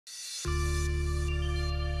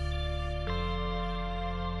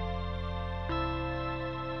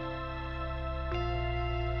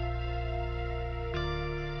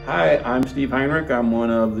Hi, I'm Steve Heinrich. I'm one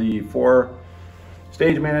of the 4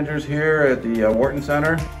 stage managers here at the Wharton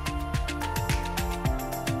Center.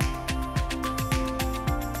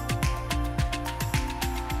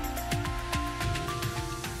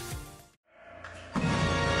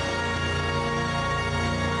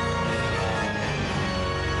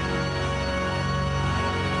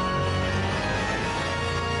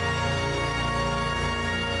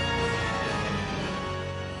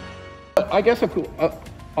 I guess a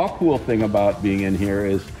cool thing about being in here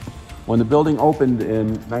is when the building opened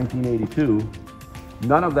in 1982,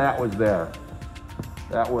 none of that was there.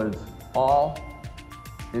 That was all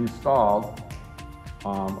installed.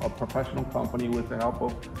 A professional company with the help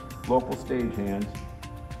of local stagehands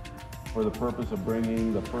for the purpose of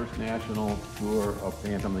bringing the first national tour of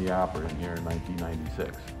Phantom of the Opera in here in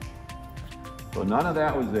 1996. So none of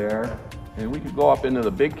that was there, and we could go up into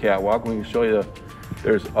the big catwalk and we can show you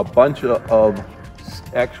there's a bunch of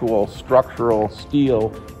actual structural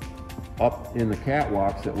steel up in the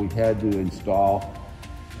catwalks that we had to install,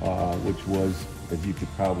 which was, as you could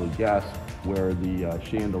probably guess, where the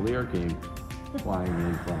chandelier came flying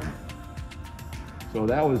in from. So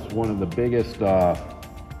that was one of the biggest,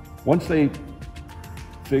 once they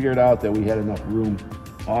figured out that we had enough room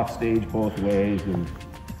off stage both ways and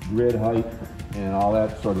grid height and all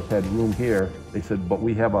that sort of had room here, they said, but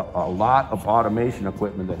we have a lot of automation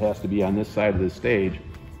equipment that has to be on this side of the stage.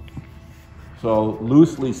 So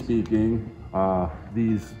loosely speaking,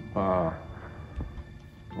 these little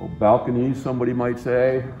balconies, somebody might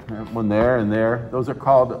say, one there and there, those are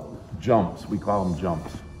called jumps. We call them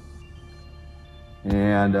jumps.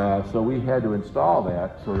 And so we had to install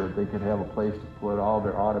that so that they could have a place to put all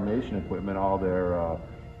their automation equipment, all their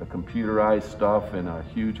the computerized stuff, and a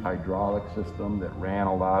huge hydraulic system that ran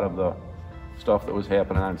a lot of the stuff that was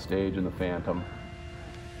happening on stage in the Phantom.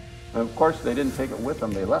 And of course, they didn't take it with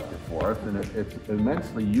them, they left it for us, and it's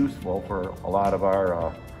immensely useful for a lot of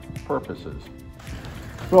our purposes.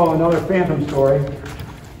 So another Phantom story.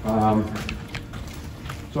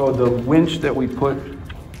 So the winch that we put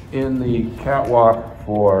in the catwalk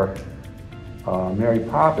for Mary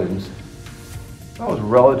Poppins, that was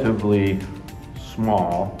relatively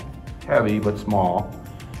small, heavy but small,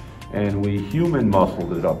 and we human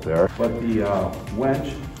muscled it up there. But the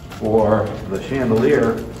winch for the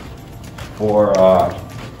chandelier for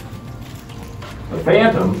the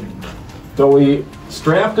Phantom, so we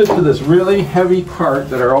strapped it to this really heavy cart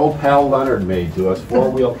that our old pal Leonard made to us,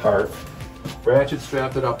 4-wheel cart. Ratchet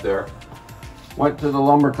strapped it up there, went to the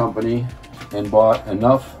lumber company and bought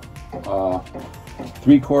enough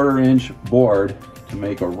 3/4 inch board to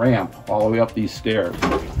make a ramp all the way up these stairs.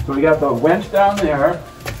 So we got the winch down there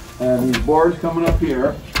and these boards coming up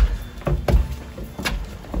here.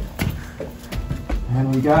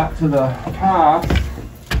 And we got to the top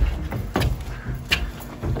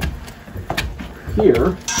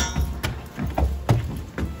here.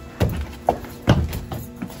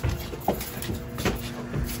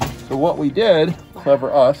 So what we did, clever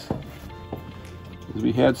us, is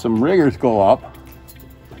we had some riggers go up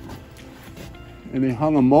and they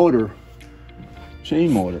hung a motor,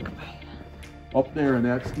 chain motor, up there in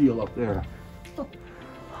that steel up there.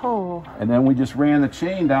 Oh. And then we just ran the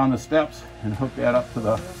chain down the steps and hooked that up to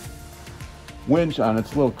the winch on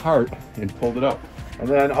its little cart and pulled it up. And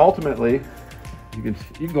then ultimately, you can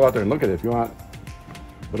go out there and look at it if you want,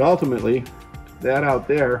 but ultimately, that out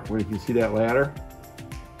there, where you can see that ladder,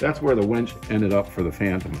 that's where the winch ended up for the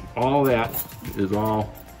Phantom. All that is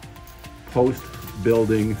all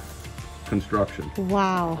post-building construction.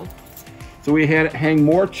 Wow. So we had it hang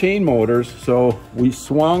more chain motors, so we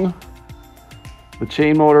swung the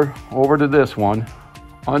chain motor over to this one,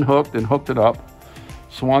 unhooked and hooked it up,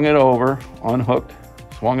 swung it over, unhooked,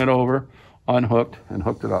 swung it over, unhooked, and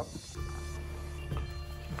hooked it up.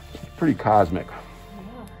 Pretty cosmic.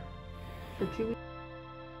 Yeah.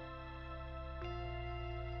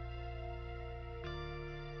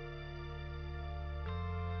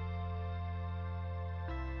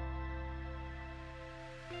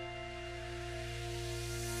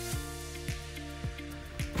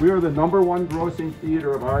 We were the #1 grossing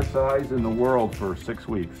theater of our size in the world for 6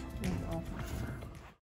 weeks.